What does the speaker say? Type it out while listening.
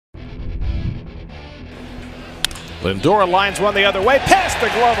Lindor lines one the other way, past the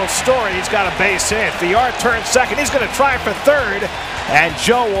glove of Story. He's got a base hit. VR turns second. He's going to try for third, and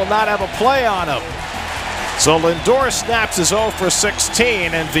Joe will not have a play on him. So Lindor snaps his 0 for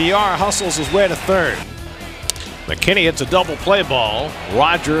 16, and VR hustles his way to third. McKinney hits a double play ball.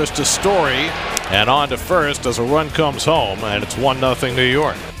 Rogers to Story, and on to first as a run comes home, and it's 1-0 New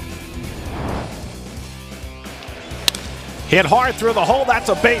York. Hit hard through the hole. That's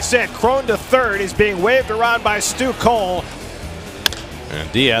a base hit. Crone to third. He's being waved around by Stu Cole. And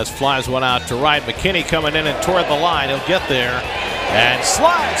Diaz flies one out to right. McKinney coming in and toward the line. He'll get there and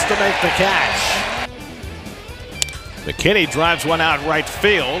slides to make the catch. McKinney drives one out right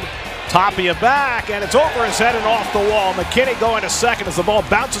field. Tapia back, and it's over his head and off the wall. McKinney going to second as the ball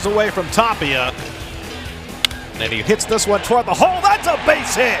bounces away from Tapia. And he hits this one toward the hole. That's a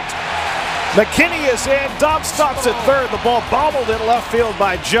base hit. McKinney is in. Dom stops at third. The ball bobbled in left field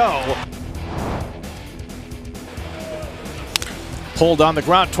by Joe. Pulled on the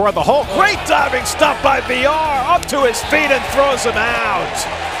ground toward the hole. Great diving stop by VR. Up to his feet and throws him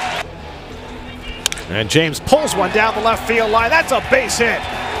out. And James pulls one down the left field line. That's a base hit.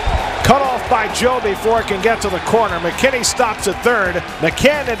 Cut off by Joe before it can get to the corner. McKinney stops at third.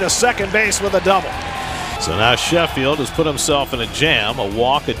 McCann into second base with a double. So now Sheffield has put himself in a jam. A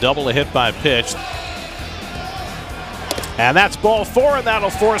walk, a double, a hit by pitch. And that's ball 4, and that'll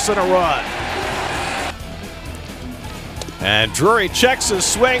force in a run. And Drury checks his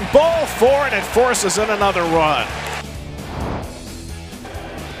swing. Ball 4, and it forces in another run.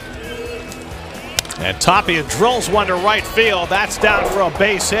 And Tapia drills one to right field. That's down for a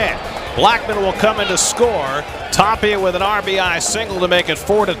base hit. Blackman will come in to score. Tapia with an RBI single to make it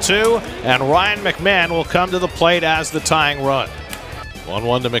 4-2. And Ryan McMahon will come to the plate as the tying run.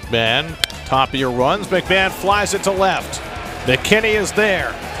 1-1 to McMahon. Tapia runs. McMahon flies it to left. McKinney is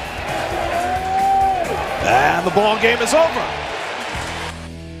there. And the ball game is over.